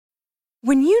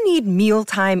When you need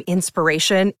mealtime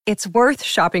inspiration, it's worth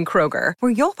shopping Kroger,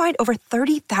 where you'll find over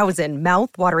 30,000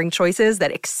 mouth-watering choices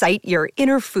that excite your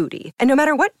inner foodie. And no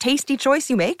matter what tasty choice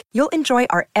you make, you'll enjoy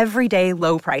our everyday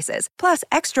low prices, plus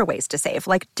extra ways to save,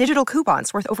 like digital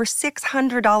coupons worth over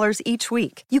 $600 each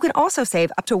week. You can also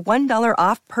save up to $1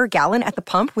 off per gallon at the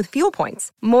pump with fuel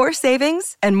points. More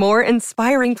savings and more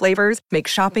inspiring flavors make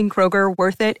shopping Kroger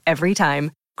worth it every time.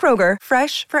 Kroger,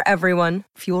 fresh for everyone.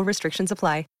 Fuel restrictions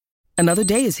apply. Another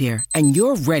day is here, and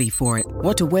you're ready for it.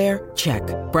 What to wear? Check.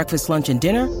 Breakfast, lunch, and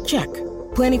dinner? Check.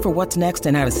 Planning for what's next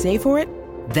and how to save for it?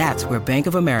 That's where Bank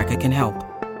of America can help.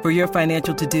 For your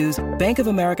financial to-dos, Bank of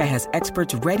America has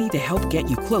experts ready to help get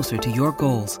you closer to your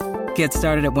goals. Get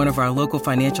started at one of our local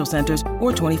financial centers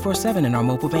or 24/7 in our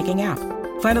mobile banking app.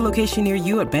 Find a location near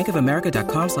you at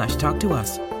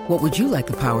bankofamerica.com/talktous. What would you like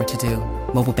the power to do?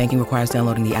 Mobile banking requires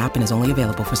downloading the app and is only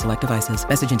available for select devices.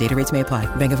 Message and data rates may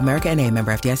apply. Bank of America N.A.,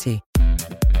 member FDIC.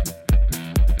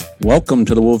 Welcome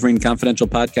to the Wolverine Confidential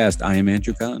Podcast. I am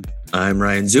Andrew Kahn. I'm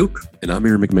Ryan Zook. And I'm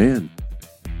Aaron McMahon.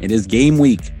 It is game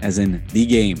week, as in the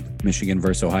game, Michigan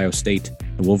versus Ohio State.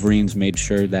 The Wolverines made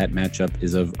sure that matchup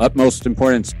is of utmost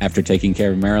importance after taking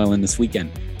care of Maryland this weekend.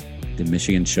 Did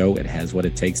Michigan show it has what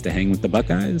it takes to hang with the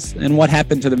Buckeyes? And what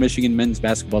happened to the Michigan men's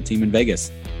basketball team in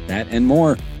Vegas? That and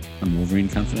more on Wolverine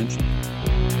Confidential.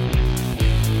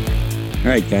 All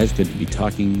right, guys, good to be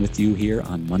talking with you here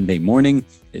on Monday morning.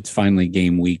 It's finally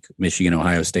game week,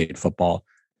 Michigan-Ohio State football.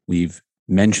 We've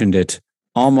mentioned it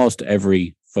almost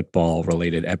every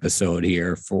football-related episode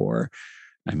here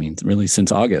really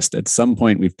since August. At some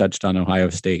point, we've touched on Ohio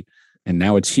State, and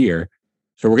now it's here.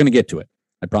 So we're going to get to it,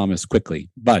 I promise, quickly.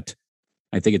 But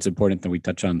I think it's important that we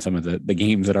touch on some of the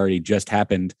games that already just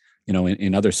happened,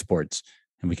 in other sports.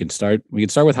 And we can start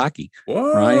with hockey.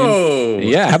 Whoa. Ryan.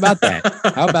 Yeah. How about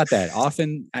that?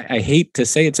 Often I hate to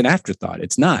say it's an afterthought.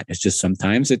 It's not. It's just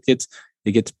sometimes it gets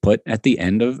put at the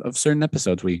end of certain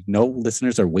episodes. We know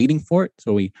listeners are waiting for it,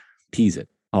 so we tease it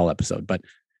all episode. But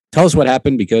tell us what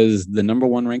happened, because the number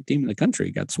one ranked team in the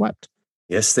country got swept.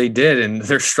 Yes, they did. And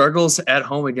their struggles at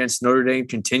home against Notre Dame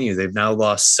continue. They've now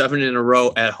lost 7 in a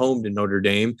row at home to Notre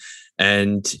Dame.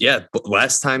 And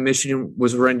last time Michigan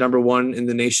was ranked number one in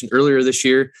the nation earlier this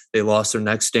year, they lost their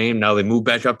next game. Now they moved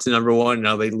back up to number one.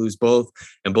 Now they lose both.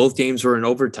 And both games were in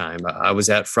overtime. I was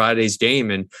at Friday's game,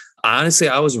 and honestly,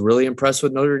 I was really impressed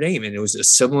with Notre Dame, and it was a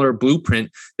similar blueprint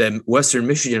that Western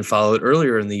Michigan followed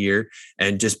earlier in the year,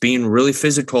 and just being really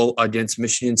physical against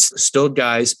Michigan's skilled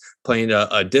guys, playing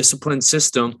a disciplined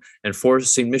system and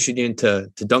forcing Michigan to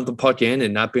dump the puck in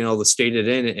and not being able to skate it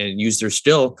in and use their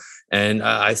skill. And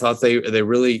I thought they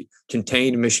really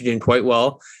contained Michigan quite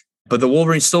well. But the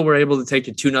Wolverines still were able to take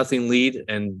a 2-0 lead,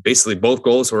 and basically both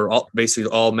goals were all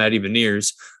Matty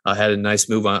Beniers. Had a nice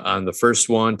move on the first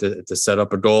one to set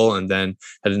up a goal, and then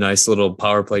had a nice little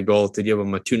power play goal to give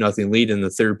them a 2-0 lead in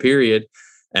the third period.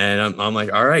 And I'm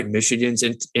like, all right, Michigan's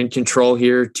in control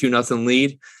here, 2-0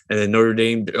 lead. And then Notre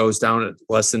Dame goes down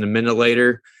less than a minute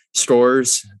later,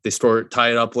 scores. They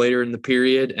tie it up later in the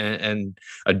period, and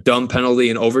a dumb penalty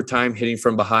in overtime, hitting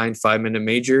from behind, 5-minute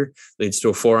major, leads to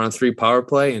a 4-on-3 power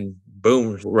play, and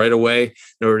boom, right away,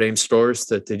 Notre Dame scores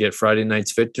to get Friday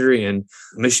night's victory. And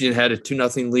Michigan had a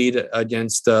 2-0 lead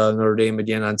against Notre Dame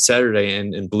again on Saturday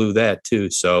and blew that too.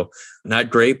 So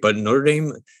not great, but Notre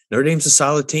Dame's a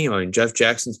solid team. I mean, Jeff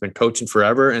Jackson's been coaching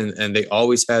forever, and they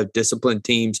always have disciplined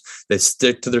teams that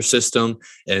stick to their system,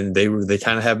 and they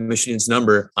kind of have Michigan's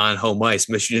number on home ice.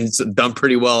 Michigan's done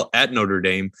pretty well at Notre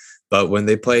Dame, but when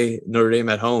they play Notre Dame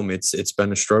at home, it's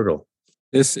been a struggle.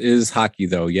 This is hockey,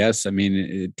 though. Yes. I mean,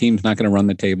 a team's not going to run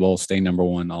the table, stay number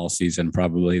one all season.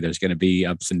 Probably there's going to be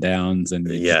ups and downs, and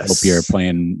yes, hope you're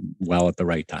playing well at the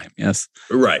right time. Yes.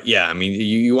 Right. Yeah. I mean,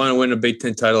 you want to win a Big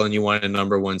Ten title, and you want a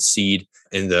number one seed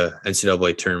in the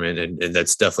NCAA tournament. And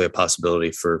that's definitely a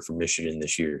possibility for Michigan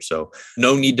this year. So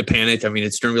no need to panic. I mean,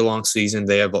 it's going to be a long season.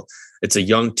 It's a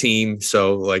young team.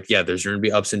 So there's going to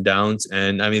be ups and downs.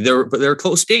 And I mean, they're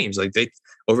close games.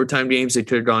 Overtime games, they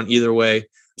could have gone either way.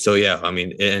 So, I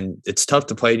mean, and it's tough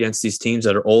to play against these teams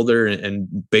that are older and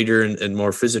bigger and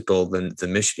more physical than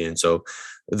Michigan. So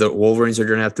the Wolverines are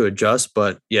going to have to adjust.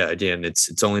 But, again,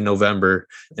 it's only November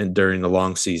and during the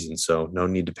long season. So no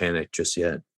need to panic just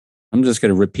yet. I'm just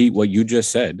going to repeat what you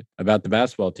just said about the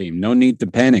basketball team. No need to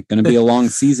panic. Going to be a long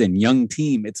season. Young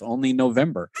team. It's only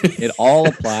November. It all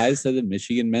applies to the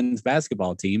Michigan men's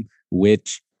basketball team,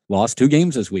 which lost 2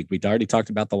 games this week. We'd already talked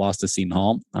about the loss to Seton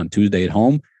Hall on Tuesday at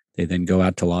home. They then go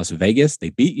out to Las Vegas. They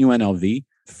beat UNLV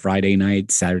Friday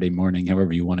night, Saturday morning,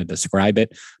 however you want to describe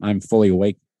it. I'm fully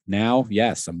awake now.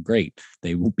 Yes, I'm great.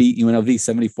 They beat UNLV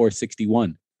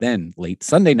 74-61. Then late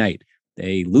Sunday night,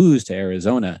 They lose to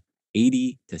Arizona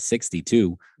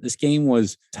 80-62. This game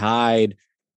was tied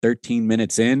 13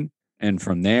 minutes in. And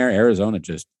from there, Arizona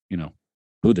just,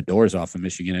 blew the doors off of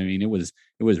Michigan. I mean, it was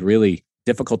really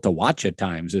difficult to watch at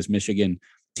times, this Michigan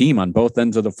team on both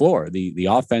ends of the floor. The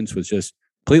offense was just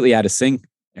completely out of sync.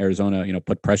 Arizona,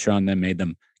 put pressure on them, made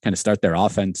them kind of start their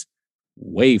offense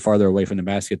way farther away from the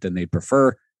basket than they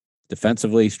prefer.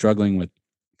 Defensively, struggling with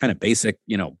kind of basic,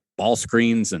 ball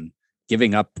screens and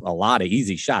giving up a lot of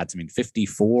easy shots. I mean,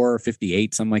 54,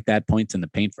 58, something like that, points in the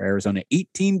paint for Arizona.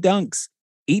 18 dunks.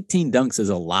 18 dunks is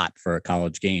a lot for a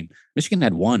college game. Michigan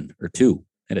had one or two.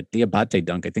 Had a Diabate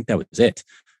dunk. I think that was it.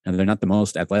 And they're not the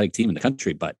most athletic team in the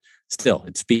country, but still,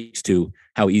 it speaks to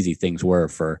how easy things were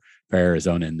for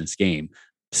Arizona in this game.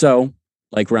 So,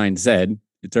 like Ryan said,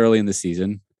 it's early in the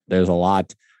season. There's a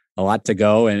lot to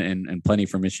go and plenty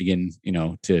for Michigan,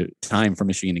 to time for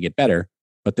Michigan to get better.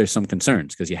 But there's some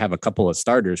concerns because you have a couple of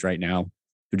starters right now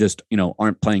who just,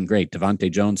 aren't playing great.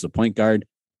 Devontae Jones, the point guard,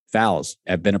 fouls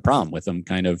have been a problem with him.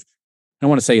 Kind of, I don't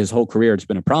want to say his whole career it's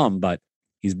been a problem, but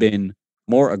he's been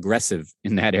more aggressive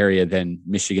in that area than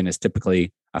Michigan is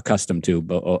typically accustomed to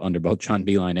under both John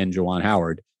Beilein and Juwan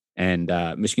Howard. And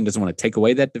Michigan doesn't want to take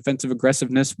away that defensive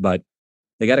aggressiveness, but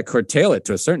they got to curtail it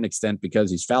to a certain extent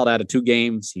because he's fouled out of 2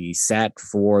 games. He sat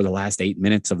for the last 8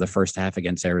 minutes of the first half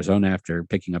against Arizona after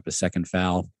picking up a second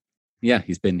foul. Yeah,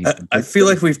 he's been I feel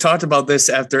like we've talked about this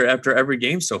after every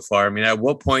game so far. I mean, at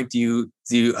what point do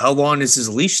you how long is his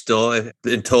leash still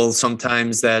until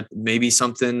sometimes that maybe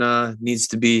something a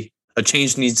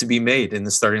change needs to be made in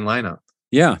the starting lineup?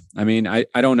 Yeah, I mean, I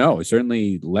don't know.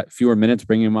 Certainly, fewer minutes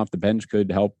bringing him off the bench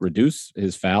could help reduce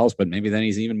his fouls, but maybe then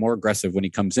he's even more aggressive when he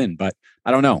comes in. But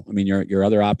I don't know. I mean, your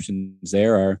other options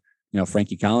there are,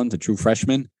 Frankie Collins, a true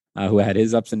freshman who had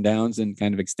his ups and downs and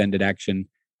kind of extended action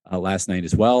last night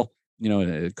as well.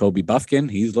 Kobe Buffkin,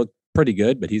 he's looked pretty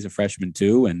good, but he's a freshman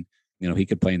too, and he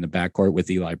could play in the backcourt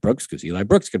with Eli Brooks because Eli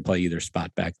Brooks could play either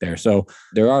spot back there. So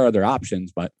there are other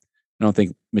options, but I don't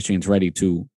think Michigan's ready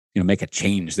to make a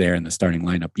change there in the starting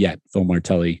lineup yet. Phil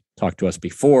Martelli talked to us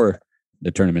before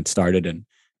the tournament started, and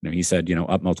he said,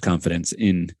 utmost confidence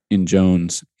in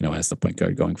Jones, as the point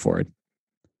guard going forward.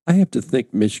 I have to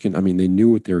think Michigan, I mean, they knew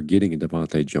what they were getting in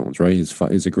Devontae Jones, right?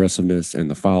 His aggressiveness and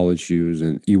the foul issues,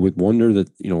 and you would wonder that,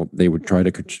 they would try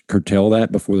to curtail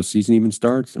that before the season even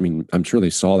starts. I mean, I'm sure they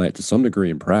saw that to some degree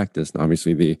in practice. And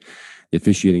obviously, the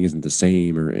officiating isn't the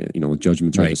same, or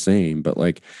judgments aren't the same, but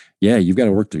you've got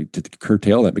to work to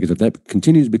curtail that, because if that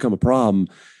continues to become a problem,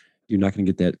 you're not going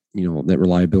to get that that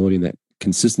reliability and that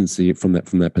consistency from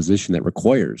that position that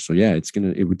requires. So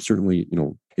it would certainly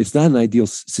it's not an ideal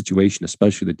situation,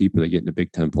 especially the deeper they get into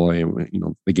Big Ten play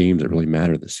and the games that really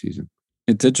matter this season.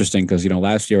 It's interesting because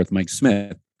last year with Mike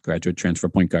Smith, graduate transfer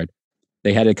point guard,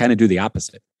 they had to kind of do the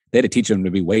opposite. They had to teach him to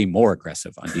be way more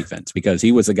aggressive on defense because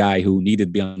he was a guy who needed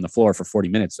to be on the floor for 40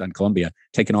 minutes on Columbia,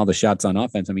 taking all the shots on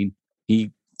offense. I mean,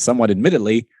 he somewhat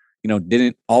admittedly,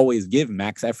 didn't always give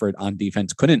max effort on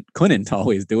defense, couldn't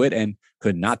always do it, and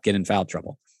could not get in foul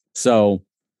trouble. So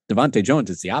Devontae Jones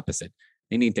is the opposite.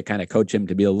 They need to kind of coach him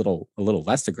to be a little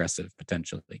less aggressive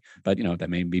potentially. But, that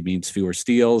maybe means fewer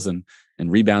steals and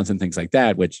rebounds and things like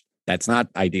that, which that's not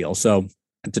ideal. So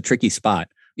it's a tricky spot.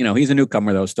 He's a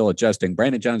newcomer, though, still adjusting.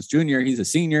 Brandon Johns Jr., he's a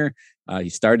senior. He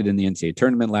started in the NCAA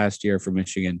tournament last year for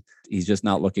Michigan. He's just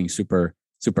not looking super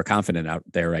confident out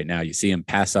there right now. You see him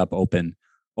pass up open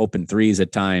threes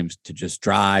at times to just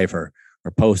drive or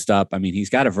post up. I mean, he's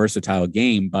got a versatile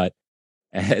game, but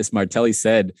as Martelli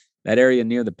said, that area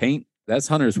near the paint, that's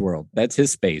Hunter's world. That's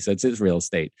his space. That's his real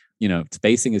estate.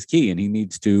 Spacing is key, and he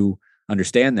needs to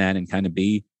understand that and kind of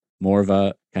be more of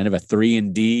a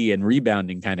 3-and-D and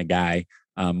rebounding kind of guy.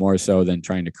 More so than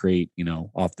trying to create,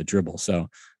 off the dribble. So,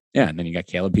 and then you got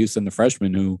Caleb Houston, the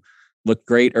freshman, who looked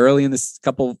great early in this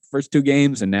first 2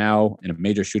 games, and now in a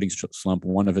major shooting slump,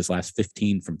 one of his last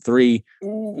 15 from 3.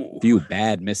 A few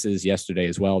bad misses yesterday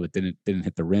as well that didn't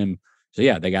hit the rim. So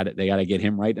they got to get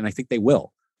him right, and I think they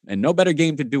will. And no better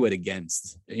game to do it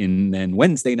against than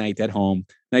Wednesday night at home,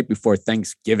 night before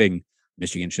Thanksgiving.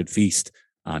 Michigan should feast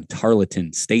on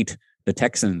Tarleton State. The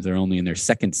Texans are only in their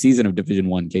 2nd season of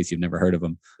Division I, in case you've never heard of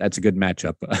them. That's a good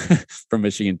matchup for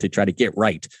Michigan to try to get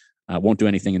right. Won't do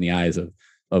anything in the eyes of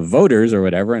voters or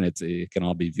whatever, and it can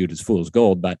all be viewed as fool's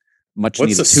gold, but much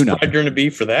needed tune-up. What's the spread going to be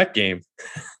for that game?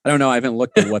 I don't know. I haven't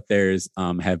looked at what theirs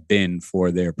have been for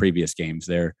their previous games.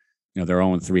 They're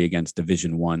 0-3 against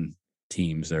Division I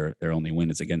teams. Their only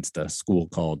win is against a school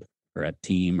called, or a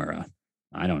team, or a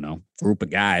group of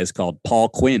guys called Paul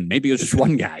Quinn. Maybe it was just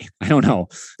one guy. I don't know.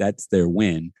 That's their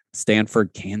win.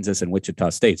 Stanford, Kansas, and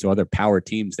Wichita State. So other power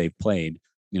teams they've played,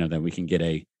 then we can get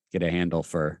a get a handle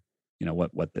for,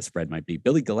 what the spread might be.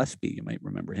 Billy Gillispie, you might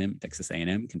remember him, Texas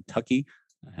A&M, Kentucky,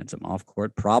 had some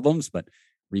off-court problems, but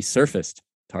resurfaced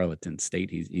Tarleton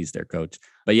State. He's their coach.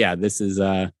 But yeah, this is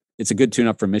it's a good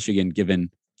tune-up for Michigan,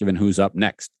 given who's up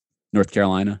next. North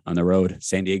Carolina on the road,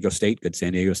 San Diego State, good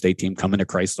San Diego State team coming to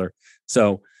Chrysler.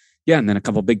 So yeah, and then a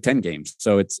couple Big Ten games.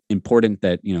 So it's important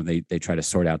that, they try to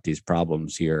sort out these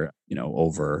problems here,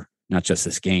 over not just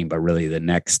this game, but really the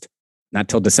next, not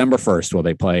till December 1st will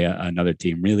they play another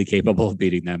team really capable of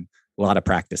beating them. A lot of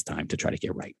practice time to try to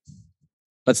get right.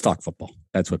 Let's talk football.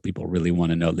 That's what people really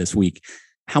want to know this week.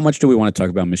 How much do we want to talk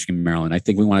about Michigan, Maryland? I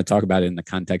think we want to talk about it in the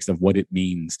context of what it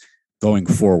means going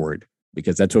forward,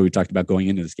 because that's what we talked about going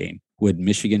into this game. Would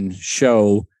Michigan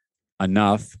show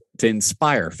enough to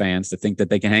inspire fans to think that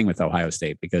they can hang with Ohio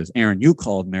State? Because Aaron, you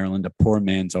called Maryland a poor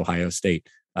man's Ohio State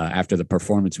after the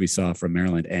performance we saw from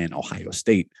Maryland and Ohio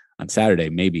State on Saturday.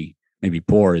 Maybe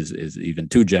poor is even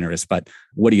too generous, but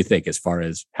what do you think as far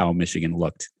as how Michigan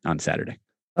looked on Saturday?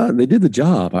 They did the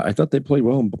job. I thought they played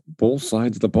well on both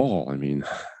sides of the ball. I mean,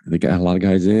 they got a lot of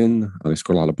guys in. They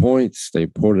scored a lot of points. They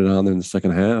poured it on there in the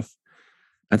second half.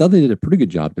 I thought they did a pretty good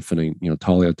job defending,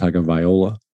 Talia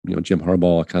Tagovailoa. Jim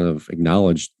Harbaugh kind of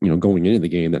acknowledged, going into the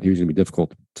game that he was going to be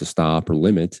difficult to stop or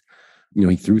limit.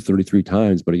 He threw 33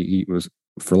 times, but he was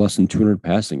for less than 200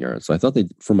 passing yards. So I thought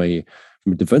from a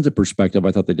defensive perspective,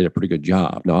 I thought they did a pretty good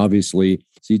job. Now, obviously,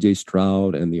 C.J.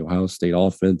 Stroud and the Ohio State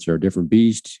offense are a different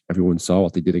beast. Everyone saw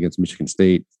what they did against Michigan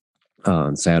State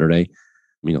on Saturday.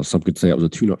 Some could say it was a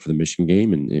tune-up for the Michigan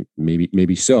game, and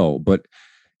maybe so. But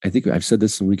I think I've said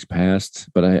this in weeks past,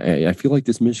 but I feel like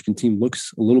this Michigan team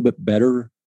looks a little bit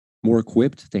better, more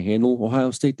equipped to handle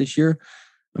Ohio State this year.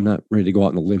 I'm not ready to go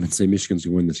out on a limb and say Michigan's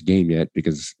going to win this game yet,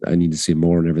 because I need to see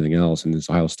more and everything else. And this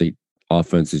Ohio State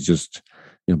offense is just,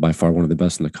 by far one of the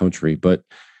best in the country. But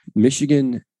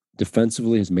Michigan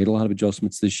defensively has made a lot of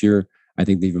adjustments this year. I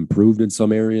think they've improved in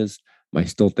some areas. I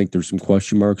still think there's some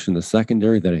question marks in the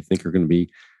secondary that I think are going to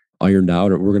be ironed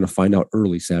out, or we're going to find out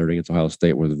early Saturday against Ohio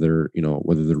State whether they're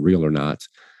real or not.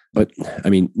 But I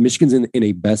mean, Michigan's in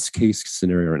a best case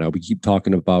scenario right now. We keep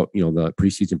talking about, the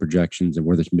preseason projections and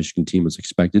where this Michigan team was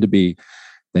expected to be.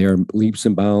 They are leaps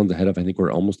and bounds ahead of, I think,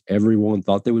 where almost everyone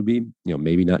thought they would be.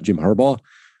 Maybe not Jim Harbaugh,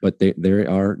 but they're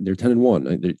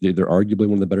 10-1. They're arguably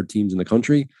one of the better teams in the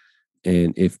country.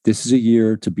 And if this is a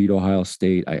year to beat Ohio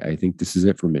State, I think this is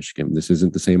it for Michigan. This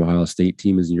isn't the same Ohio State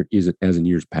team as in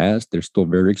years past. They're still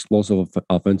very explosive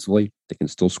offensively. They can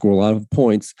still score a lot of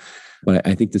points. But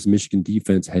I think this Michigan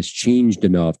defense has changed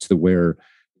enough to where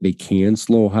they can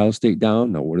slow Ohio State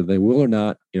down. Now, whether they will or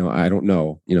not, I don't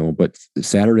know. But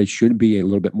Saturday should be a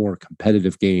little bit more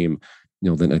competitive game,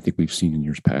 than I think we've seen in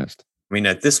years past. I mean,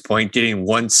 at this point, getting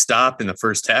one stop in the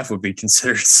first half would be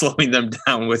considered slowing them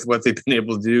down with what they've been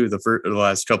able to do the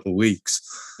last couple of weeks.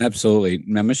 Absolutely.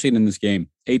 Now, Michigan in this game,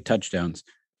 8 touchdowns,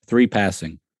 3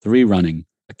 passing, 3 running,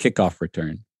 a kickoff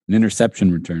return, an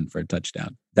interception return for a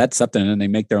touchdown. That's something, and they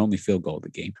make their only field goal of the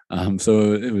game.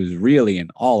 So it was really an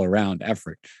all-around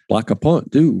effort. Block a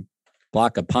punt, too.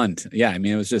 Block a punt. Yeah, I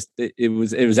mean, it was just it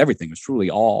was everything. It was truly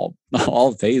all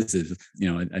phases.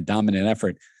 A dominant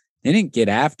effort. They didn't get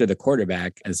after the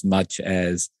quarterback as much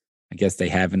as I guess they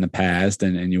have in the past,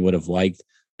 and you would have liked.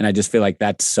 And I just feel like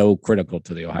that's so critical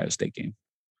to the Ohio State game.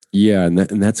 Yeah, and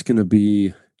that's going to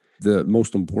be the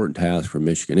most important task for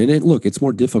Michigan. And it's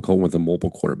more difficult with a mobile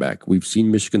quarterback. We've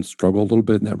seen Michigan struggle a little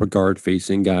bit in that regard,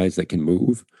 facing guys that can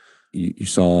move. You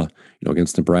saw,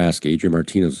 against Nebraska, Adrian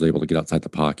Martinez was able to get outside the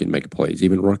pocket and make plays.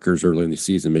 Even Rutgers early in the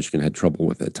season, Michigan had trouble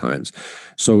with at times.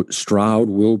 So Stroud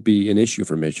will be an issue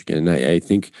for Michigan. I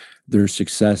think their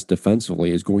success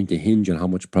defensively is going to hinge on how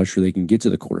much pressure they can get to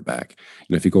the quarterback.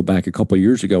 If you go back a couple of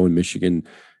years ago when Michigan,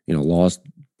 lost,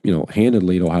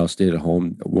 handedly to Ohio State at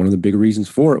home, one of the big reasons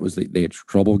for it was they had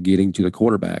trouble getting to the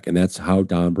quarterback. And that's how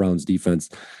Don Brown's defense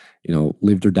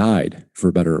lived or died,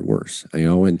 for better or worse,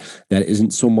 and that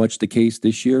isn't so much the case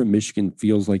this year. Michigan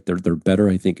feels like they're better,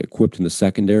 I think, equipped in the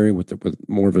secondary with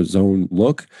more of a zone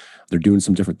look. They're doing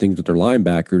some different things with their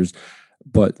linebackers.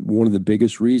 But one of the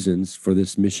biggest reasons for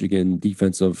this Michigan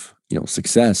defensive,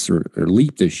 success or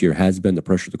leap this year has been the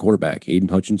pressure of the quarterback.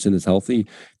 Aiden Hutchinson is healthy.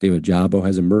 David Ojabo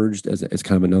has emerged as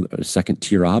kind of a second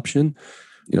tier option.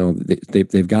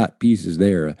 They've got pieces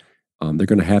there. They're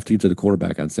going to have to get to the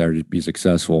quarterback on Saturday to be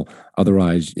successful.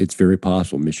 Otherwise, it's very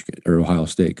possible Michigan or Ohio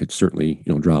State could certainly,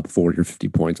 drop 40 or 50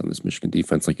 points on this Michigan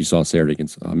defense, like you saw Saturday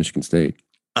against Michigan State.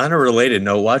 On a related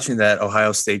note, watching that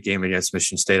Ohio State game against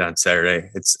Michigan State on Saturday,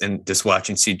 and just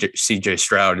watching CJ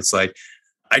Stroud, it's like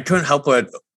I couldn't help but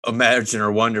imagine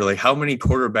or wonder, like, how many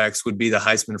quarterbacks would be the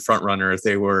Heisman frontrunner if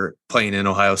they were playing in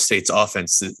Ohio State's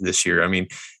offense this year. I mean,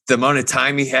 the amount of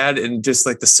time he had and just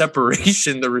like the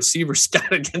separation the receivers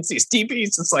got against these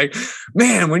DBs. It's like,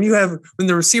 man, when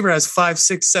the receiver has 5,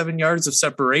 6, 7 yards of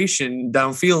separation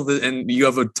downfield and you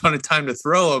have a ton of time to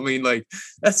throw, I mean, like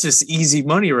that's just easy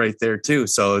money right there too.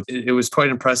 So it was quite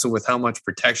impressive with how much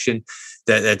protection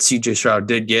that CJ Stroud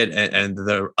did get. And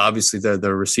obviously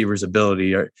the receiver's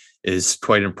ability is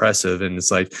quite impressive. And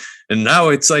it's like, and now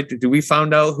it's like, do we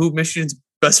find out who Michigan's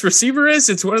best receiver is?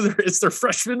 It's their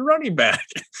freshman running back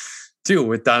too,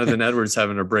 with Donovan Edwards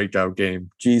having a breakout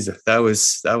game. Jesus, that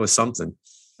was something.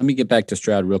 Let me get back to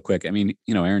Stroud real quick. I mean,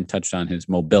 Aaron touched on his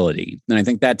mobility, and I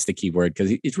think that's the key word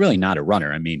because he's really not a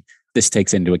runner. I mean, this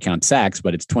takes into account sacks,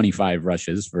 but it's 25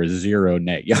 rushes for 0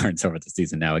 net yards over the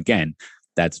season. Now, again,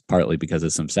 that's partly because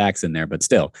of some sacks in there, but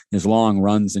still his long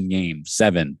runs in games,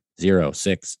 7, 0,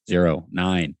 6, 0,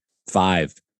 9,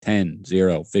 5, 10,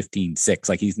 0, 15, 6.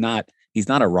 Like he's not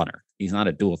a runner. He's not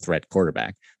a dual threat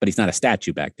quarterback, but he's not a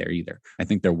statue back there either. I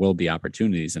think there will be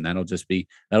opportunities, and that'll just be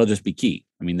key.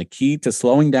 I mean, the key to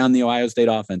slowing down the Ohio State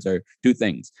offense are two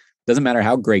things. Doesn't matter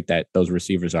how great that those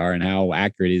receivers are and how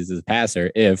accurate he is as a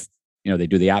passer if they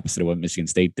do the opposite of what Michigan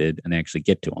State did and they actually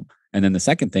get to him. And then the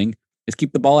second thing is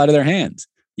keep the ball out of their hands.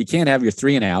 You can't have your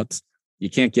 3 and outs. You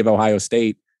can't give Ohio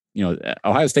State.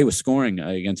 Ohio State was scoring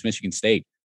against Michigan State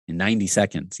in 90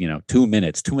 seconds. 2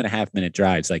 minutes, 2.5 minute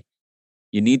drives. Like,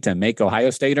 you need to make Ohio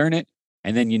State earn it,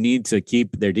 and then you need to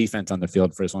keep their defense on the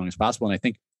field for as long as possible. And I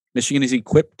think Michigan is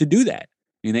equipped to do that.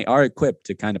 I mean, they are equipped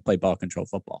to kind of play ball control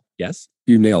football. Yes?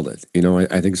 You nailed it.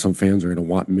 I think some fans are going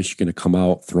to want Michigan to come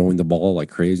out throwing the ball like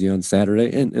crazy on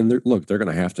Saturday. And they're going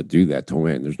to have to do that to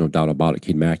win. There's no doubt about it.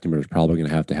 Cade McNamara is probably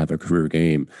going to have a career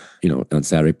game, on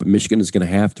Saturday. But Michigan is going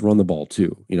to have to run the ball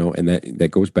too, and that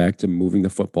goes back to moving the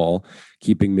football,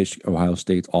 keeping Ohio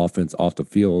State's offense off the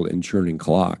field and churning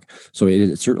clock. So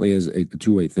it certainly is a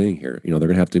two-way thing here. They're going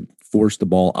to have to force the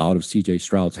ball out of CJ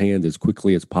Stroud's hands as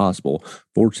quickly as possible,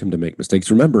 force him to make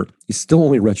mistakes. Remember, he's still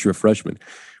only a redshirt freshman.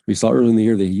 We saw early in the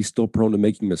year that he's still prone to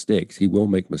making mistakes. He will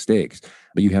make mistakes,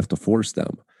 but you have to force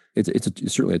them. It's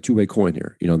certainly a two-way coin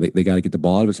here. They got to get the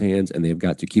ball out of his hands, and they've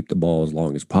got to keep the ball as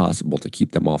long as possible to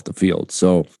keep them off the field.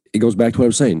 So it goes back to what I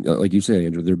was saying. Like you said,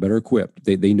 Andrew, they're better equipped.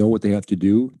 They know what they have to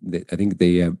do. I think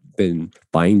they have been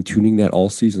fine-tuning that all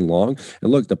season long. And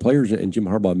look, the players and Jim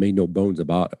Harbaugh made no bones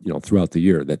about, throughout the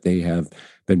year that they have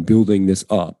been building this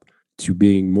up to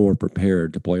being more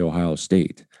prepared to play Ohio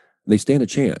State. They stand a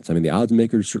chance. I mean, the odds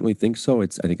makers certainly think so.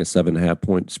 It's, I think, a 7.5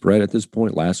 point spread at this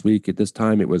point. Last week at this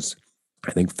time, it was,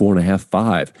 I think, 4.5,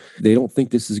 5. They don't think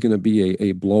this is going to be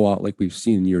a blowout like we've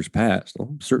seen in years past.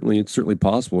 Well, it's certainly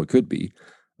possible it could be.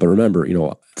 But remember,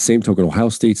 same token, Ohio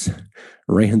State's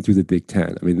ran through the Big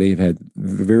Ten. I mean, they've had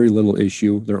very little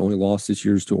issue. Their only loss this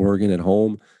year is to Oregon at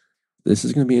home. This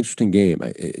is going to be an interesting game.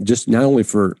 Just not only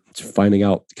for finding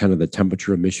out kind of the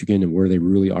temperature of Michigan and where they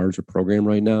really are as a program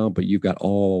right now, but you've got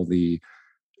all the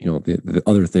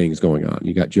other things going on.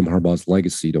 You got Jim Harbaugh's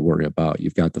legacy to worry about.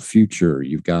 You've got the future.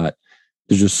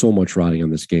 There's just so much riding on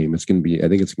this game. I think it's going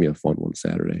to be a fun one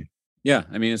Saturday. Yeah.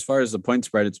 I mean, as far as the point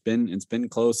spread, it's been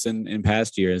close in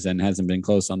past years and hasn't been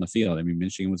close on the field. I mean,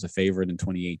 Michigan was a favorite in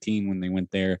 2018 when they went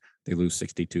there. They lose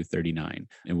 62-39.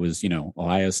 It was,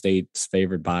 Ohio State's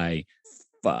favored by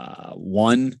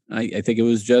 1. I think it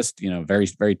was just, very,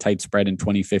 very tight spread in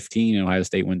 2015. And Ohio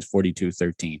State wins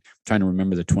 42-13. I'm trying to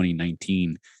remember the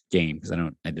 2019 game because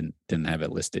I didn't have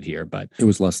it listed here, but it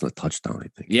was less than a touchdown, I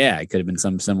think. Yeah, it could have been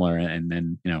some similar and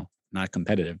then, not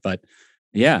competitive. But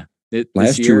yeah.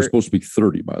 Last year was supposed to be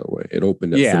 30, by the way. It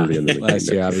opened at 30. And then last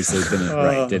year obviously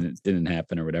didn't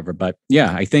happen or whatever. But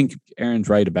yeah, I think Aaron's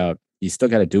right about you still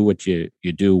got to do what you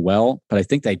do well. But I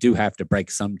think they do have to break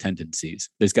some tendencies.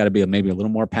 There's got to be maybe a little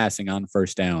more passing on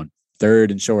first down,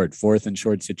 3rd and short, 4th and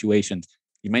short situations.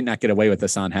 You might not get away with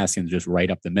Hassan Haskins just right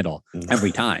up the middle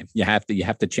every time. You have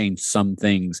to change some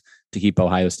things to keep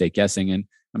Ohio State guessing, and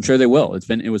I'm sure they will.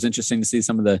 It was interesting to see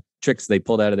some of the tricks they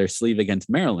pulled out of their sleeve against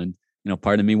Maryland.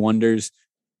 Part of me wonders,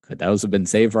 could those have been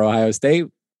saved for Ohio State?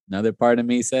 Another part of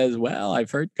me says, well, I've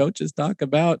heard coaches talk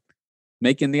about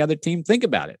making the other team think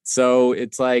about it. So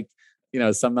it's like,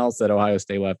 something else that Ohio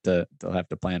State they'll have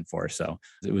to plan for. So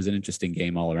it was an interesting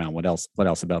game all around. What else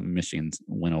about Michigan's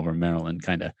win over Maryland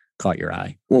kind of caught your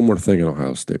eye? One more thing on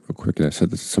Ohio State real quick. And I said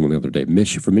this to someone the other day.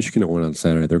 For Michigan to win on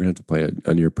Saturday, they're going to have to play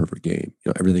a near perfect game.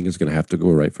 Everything is going to have to go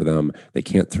right for them. They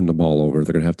can't turn the ball over.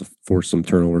 They're going to have to force some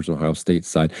turnovers on Ohio State's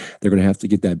side. They're going to have to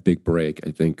get that big break,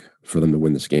 I think, for them to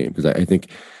win this game. Because I think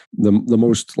the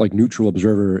most neutral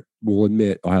observer will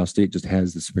admit Ohio State just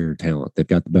has the superior talent. They've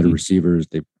got the better receivers.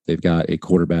 They've got a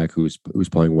quarterback who's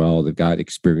playing well. They've got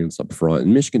experience up front,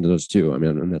 and Michigan does too. I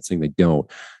mean, I'm not saying they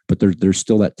don't, but there's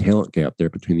still that talent gap there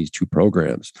between these two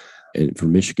programs. And for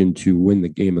Michigan to win the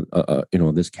game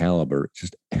of this caliber,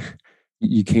 just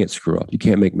you can't screw up. You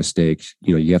can't make mistakes.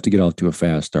 You have to get off to a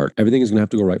fast start. Everything is going to have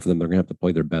to go right for them. They're going to have to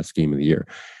play their best game of the year.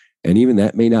 And even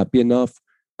that may not be enough,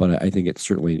 but I think it's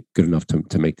certainly good enough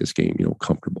to make this game,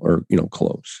 comfortable or,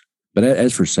 close. But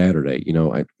as for Saturday,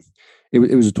 it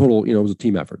was a total, it was a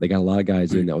team effort. They got a lot of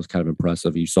guys in. That was kind of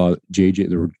impressive. You saw JJ,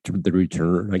 the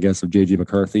return, I guess, of JJ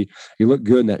McCarthy. He looked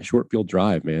good in that short field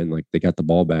drive, man. Like they got the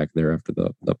ball back there after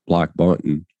the block bunt,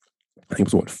 and I think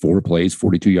it was 4 plays,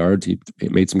 42 yards. He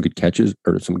made some good catches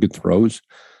or some good throws,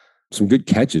 some good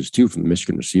catches too from the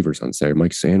Michigan receivers on Saturday.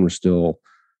 Mike Sand was still,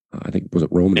 I think, was it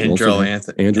Roman Andrew Wilson?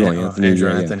 Anthony. Andrew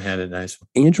Yeah. Anthony had a nice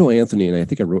one. Andrew Anthony, and I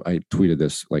think I tweeted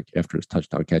this like after his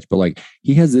touchdown catch, but like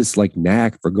he has this like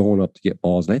knack for going up to get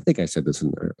balls. And I think I said this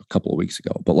a couple of weeks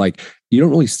ago, but like you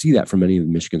don't really see that from any of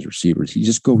Michigan's receivers. He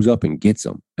just goes up and gets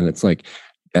them. And it's like,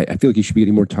 I feel like he should be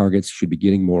getting more targets, should be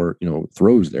getting more,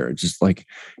 throws there. It's just like,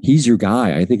 he's your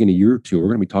guy. I think in a year or two, we're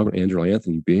going to be talking about Andrew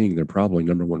Anthony being their probably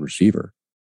number one receiver.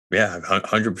 Yeah,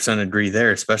 100% agree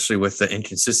there, especially with the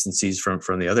inconsistencies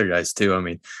from the other guys too. I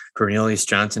mean, Cornelius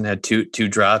Johnson had two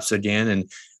drops again,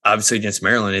 and obviously against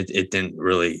Maryland, it didn't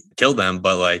really kill them.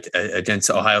 But like against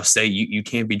Ohio State, you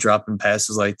can't be dropping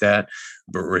passes like that.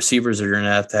 But receivers are going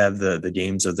to have the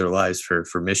games of their lives for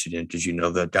Michigan, because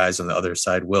the guys on the other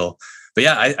side will. But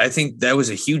yeah, I think that was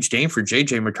a huge game for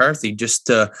JJ McCarthy, just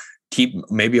to keep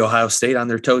maybe Ohio State on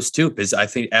their toes too, because I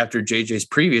think after JJ's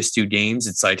previous 2 games,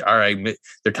 it's like, all right,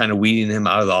 they're kind of weeding him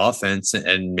out of the offense,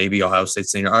 and maybe Ohio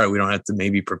State's saying, all right, we don't have to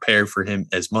maybe prepare for him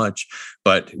as much.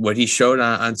 But what he showed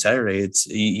on Saturday,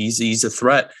 he's a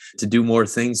threat to do more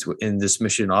things in this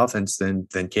Michigan offense than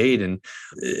Cade, and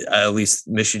at least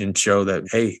Michigan show that,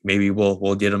 hey, maybe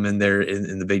we'll get him in there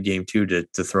in the big game too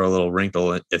to throw a little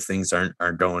wrinkle if things aren't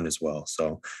going as well.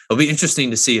 So it'll be interesting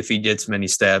to see if he gets many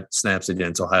snaps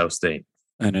against Ohio State.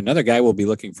 And another guy we'll be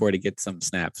looking for to get some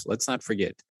snaps. Let's not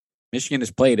forget, Michigan has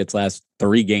played its last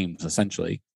 3 games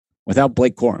essentially without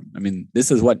Blake Corum. I mean, this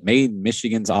is what made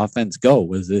Michigan's offense go,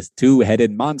 was this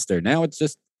 2-headed monster. Now it's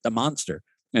just a monster,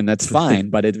 and that's fine.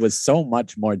 But it was so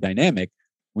much more dynamic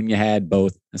when you had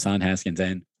both Hassan Haskins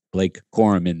and Blake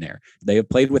Corum in there. They have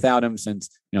played without him since,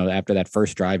 after that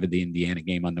first drive of the Indiana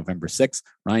game on November 6th.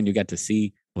 Ryan, you got to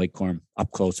see Blake Corum up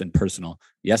close and personal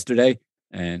yesterday,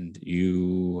 and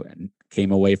you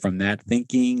came away from that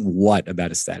thinking what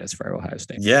about his status for Ohio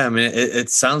State? Yeah, I mean, it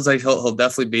sounds like he'll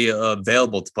definitely be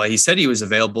available to play. He said he was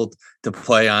available to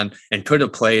play on and could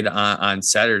have played on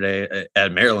Saturday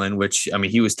at Maryland, which, I mean,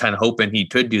 he was kind of hoping he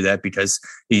could do that because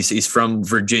he's from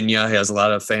Virginia. He has a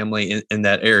lot of family in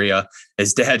that area.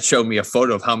 His dad showed me a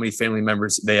photo of how many family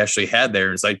members they actually had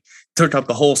there. It's like took up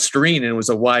the whole screen, and it was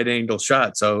a wide angle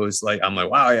shot. So it was like, I'm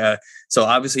like, wow, yeah. So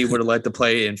obviously he would have liked to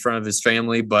play in front of his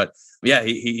family, but yeah,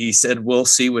 he said, we'll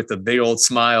see, with a big old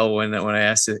smile when I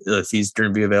asked if he's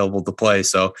going to be available to play.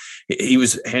 So he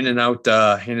was handing out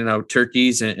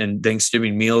turkeys and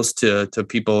Thanksgiving meals to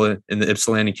people in the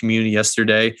Ypsilanti community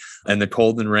yesterday in the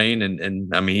cold and rain.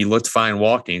 And I mean, he looked fine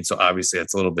walking. So obviously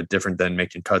that's a little bit different than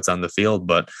making cuts on the field,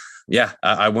 but yeah,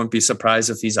 I wouldn't be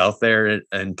surprised if he's out there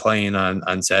and playing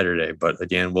on Saturday, but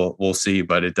again, we'll see,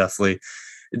 but it definitely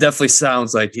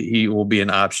sounds like he will be an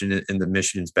option in the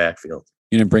Michigan's backfield.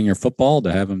 You didn't bring your football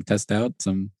to have him test out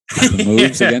some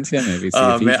moves against you? Maybe.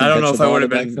 Man, I don't know if I would have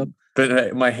been,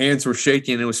 but my hands were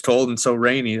shaking. It was cold and so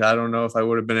rainy. I don't know if I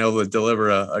would have been able to deliver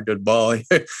a good ball.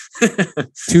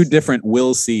 Two different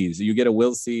Will C's. You get a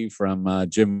Will C from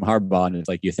Jim Harbaugh, and it's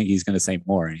like you think he's going to say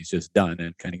more, and he's just done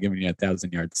and kind of giving you a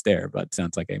 1,000-yard stare. But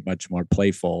sounds like a much more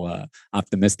playful,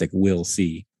 optimistic Will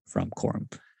C from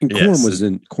Corum. And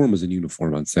Corum was in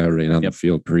uniform on Saturday and on the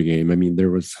field pregame. I mean,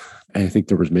 I think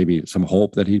there was maybe some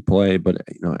hope that he'd play, but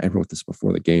I wrote this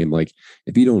before the game. Like,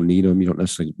 if you don't need him, you don't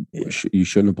necessarily you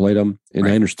shouldn't have played him. And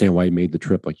I understand why he made the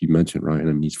trip, like you mentioned, Ryan.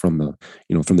 I mean, he's from the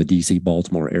DC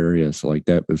Baltimore area, so like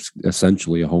that was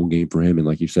essentially a home game for him. And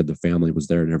like you said, the family was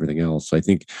there and everything else. So I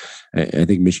think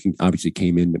Michigan obviously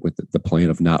came in with the plan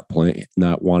of not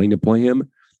wanting to play him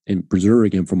and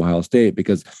preserving him from Ohio State,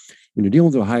 because when you're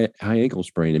dealing with a high ankle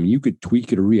sprain, I mean, you could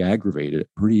tweak it or re-aggravate it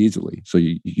pretty easily. So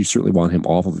you certainly want him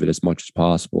off of it as much as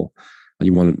possible. And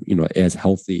you want him, as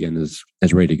healthy and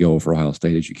as ready to go for Ohio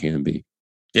State as you can be.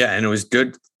 Yeah, and it was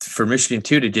good for Michigan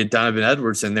too, to get Donovan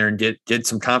Edwards in there and get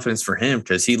some confidence for him,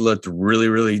 because he looked really,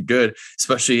 really good,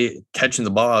 especially catching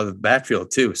the ball out of the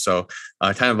backfield too. So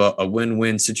kind of a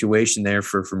win-win situation there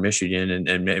for Michigan,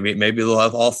 and maybe they'll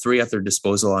have all three at their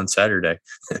disposal on Saturday.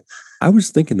 I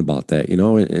was thinking about that.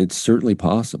 It's certainly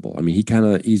possible. I mean,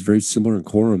 he's very similar in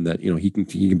Corum, that he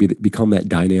can become that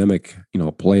dynamic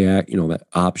play act, that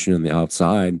option on the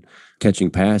outside,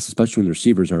 catching passes, especially when the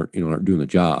receivers aren't doing the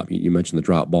job. You mentioned the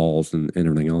drop balls and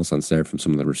everything else on Saturday from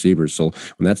some of the receivers. So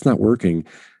when that's not working,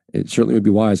 it certainly would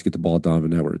be wise to get the ball to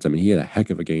Donovan Edwards. I mean, he had a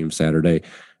heck of a game Saturday.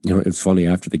 It's funny,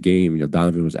 after the game,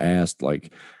 Donovan was asked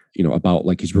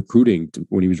about his recruiting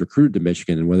when he was recruited to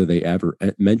Michigan, and whether they ever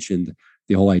mentioned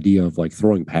the whole idea of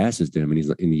throwing passes to him.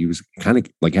 And he was kind of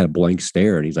had a blank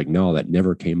stare, and he's like, no, that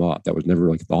never came up. That was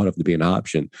never thought of to be an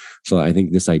option. So I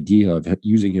think this idea of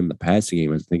using him in the passing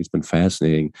game, I think it's been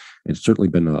fascinating. It's certainly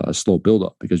been a slow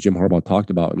buildup, because Jim Harbaugh talked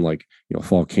about in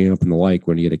fall camp and the like,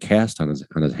 when he had a cast on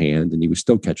his hand and he was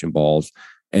still catching balls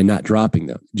and not dropping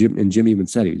them. Jim even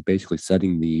said he was basically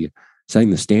setting the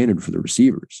standard for the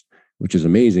receivers, which is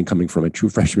amazing, coming from a true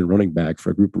freshman running back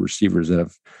for a group of receivers that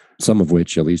have, some of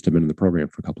which at least have been in the program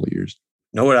for a couple of years.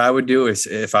 What I would do is,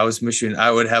 if I was Michigan, I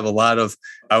would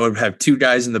have two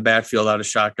guys in the backfield out of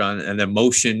shotgun, and then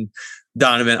motion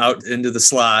Donovan out into the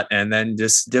slot, and then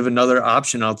just give another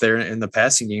option out there in the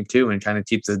passing game too, and kind of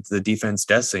keep the defense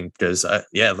guessing, because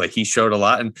he showed a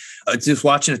lot. And just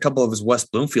watching a couple of his West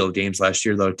Bloomfield games last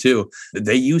year though too,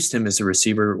 they used him as a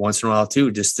receiver once in a while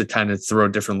too, just to kind of throw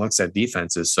different looks at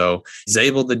defenses. So he's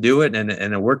able to do it, and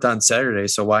it worked on Saturday.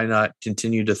 So why not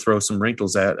continue to throw some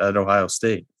wrinkles at Ohio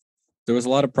State? There was a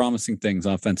lot of promising things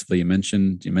offensively. You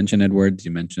mentioned Edwards. You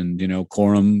mentioned,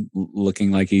 Corum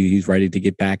looking like he's ready to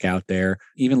get back out there.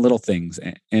 Even little things.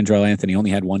 Andrell Anthony only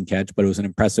had one catch, but it was an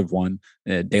impressive one.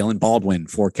 Dalen Baldwin,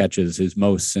 4 catches, his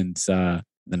most since the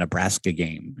Nebraska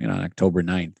game, on October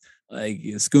 9th.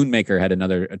 Schoonmaker had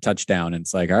a touchdown. And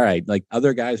it's all right,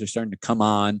 other guys are starting to come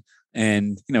on,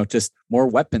 and, just more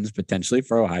weapons potentially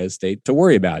for Ohio State to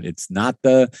worry about. It's not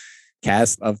the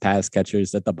cast of pass catchers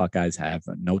that the Buckeyes have.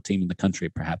 No team in the country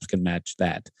perhaps can match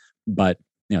that. But,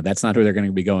 that's not who they're going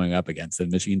to be going up against. The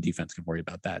Michigan defense can worry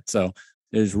about that. So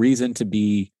there's reason to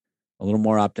be a little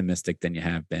more optimistic than you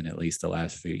have been, at least the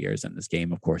last few years. And this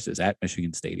game, of course, is at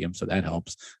Michigan Stadium, so that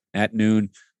helps. At noon,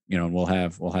 and we'll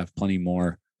have plenty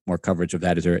more coverage of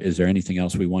that. Is there anything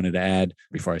else we wanted to add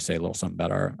before I say a little something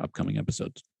about our upcoming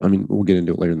episodes? I mean, we'll get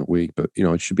into it later in the week, but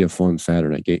it should be a fun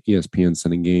Saturday. ESPN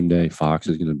sending game day. Fox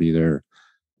is going to be there.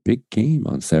 Big game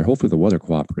on Saturday. Hopefully the weather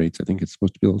cooperates. I think it's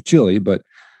supposed to be a little chilly, but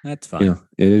that's fine.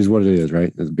 It is what it is,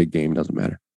 right? It's a big game. Doesn't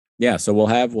matter. Yeah. So we'll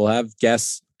have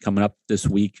guests coming up this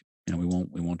week. We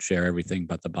won't share everything,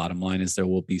 but the bottom line is there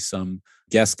will be some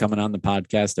guests coming on the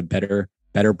podcast, a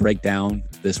better break down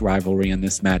this rivalry and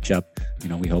this matchup.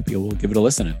 We hope you will give it a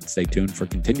listen, and stay tuned for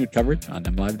continued coverage on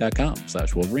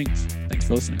mlive.com/Wolverines. Thanks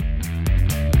for listening.